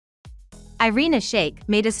Irina Shayk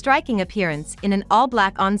made a striking appearance in an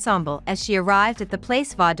all-black ensemble as she arrived at the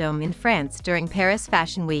Place Vendôme in France during Paris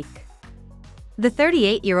Fashion Week. The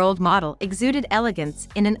 38-year-old model exuded elegance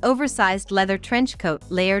in an oversized leather trench coat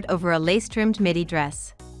layered over a lace-trimmed midi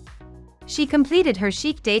dress. She completed her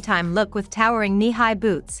chic daytime look with towering knee-high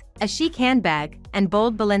boots, a chic handbag, and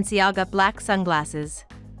bold Balenciaga black sunglasses.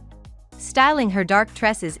 Styling her dark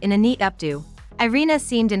tresses in a neat updo, Irina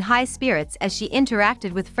seemed in high spirits as she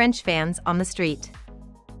interacted with French fans on the street.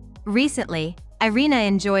 Recently, Irina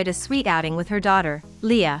enjoyed a sweet outing with her daughter,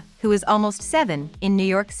 Leah, who is almost 7, in New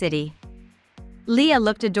York City. Leah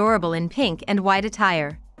looked adorable in pink and white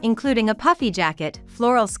attire, including a puffy jacket,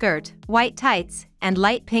 floral skirt, white tights, and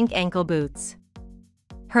light pink ankle boots.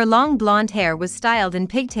 Her long blonde hair was styled in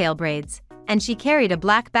pigtail braids, and she carried a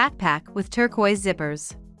black backpack with turquoise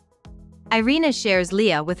zippers. Irina shares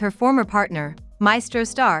Leah with her former partner, Maestro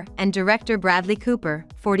star and director Bradley Cooper,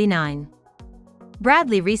 49.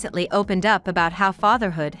 Bradley recently opened up about how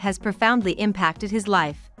fatherhood has profoundly impacted his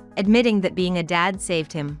life, admitting that being a dad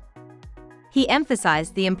saved him. He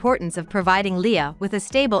emphasized the importance of providing Leah with a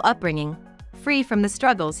stable upbringing, free from the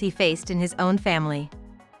struggles he faced in his own family.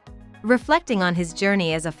 Reflecting on his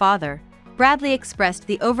journey as a father, Bradley expressed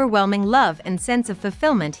the overwhelming love and sense of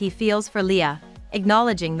fulfillment he feels for Leah,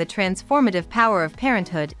 acknowledging the transformative power of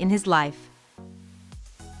parenthood in his life.